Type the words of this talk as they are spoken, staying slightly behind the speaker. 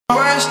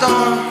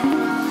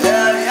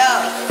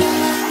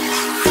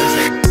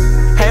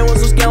Hang with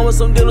some scam with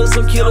some dealers,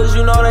 some killers,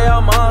 you know they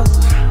all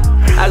monsters.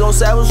 I go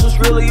savage was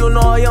really, you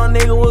know a young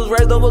nigga was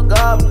raised up a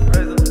goblin.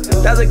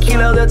 That's a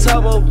kilo, that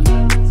Chapo.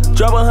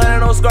 Drop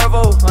 100 on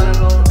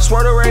Scarfo.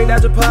 Swear to rain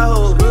out your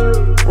potholes.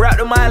 Wrap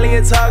the Miley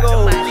and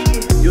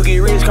tacos. You get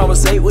rich,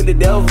 conversate with the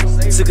devil.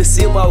 Took a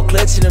sip, I was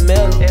clutching the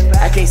metal.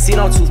 I can't sit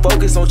on too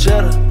focused on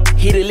cheddar.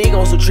 Hit a league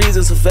on some trees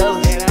and some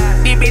fellas.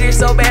 These bitches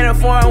so bad and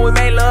foreign, we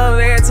make love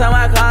every time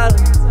I call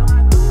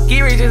her.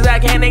 Get rich as I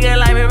can, nigga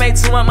like me, make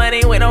too much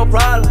money with no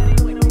problem.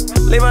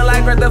 Living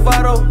like Grand Theft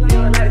Auto.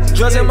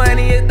 Drugs and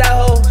money is that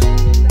hoe.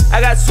 I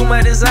got too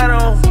much design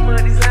on.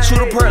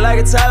 Shoot a perk like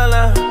a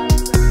Thailand.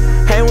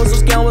 Hang with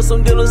some scam with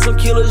some dealers, some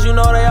killers, you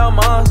know they all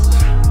monsters.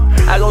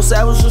 I go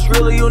savage was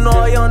really, you know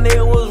a young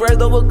nigga was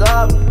raised up a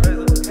goblin.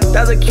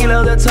 That's a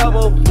kilo, that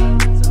Chapo.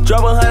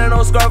 Drop 100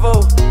 on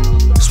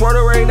Scarfo. Swear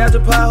to rain out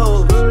your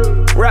potholes.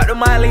 Wrap the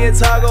Miley and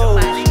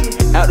tacos.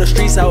 Out the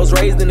streets, I was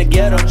raised in the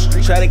ghetto.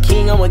 Try the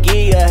king, I'ma give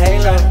you a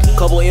halo.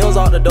 Couple M's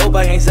off the dope,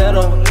 I can't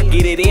settle.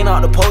 Get it in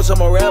off the poach,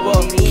 I'm a rebel.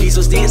 Keep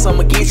some sticks,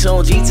 I'ma get you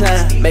on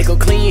G-time. Make him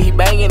clean, he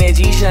bangin' that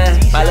G-shine.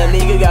 My little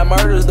nigga got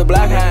murders, the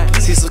black high.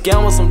 See some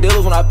scam with some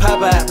dealers when I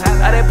pop out.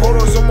 I done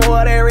pulled on some more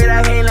of that red,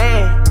 I can't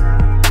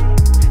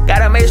land.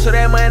 Gotta make sure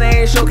that money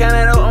ain't show, count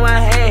it up on my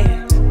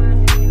hands.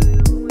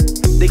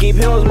 They keep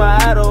him was my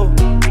idol.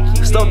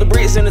 Stuff the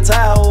bricks in the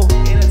tie hole.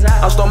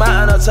 I'm storm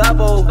out on the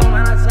Chapo.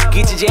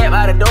 Get your jab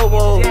out of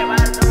Dobo.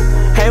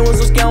 Hang with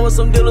some scam with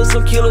some dealers,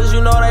 some killers,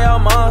 you know they all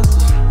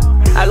monsters.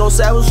 I go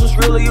savage was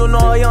really, you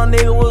know a young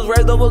nigga was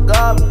raised up a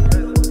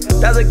goblin.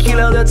 That's a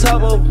kilo, that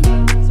Chapo.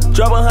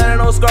 Drop 100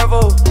 on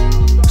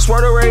Scarfo.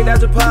 Swear to rain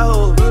out your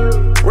potholes.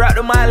 Wrap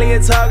the Miley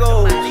and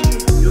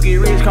tacos. You get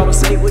rich,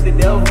 conversate with the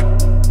devil.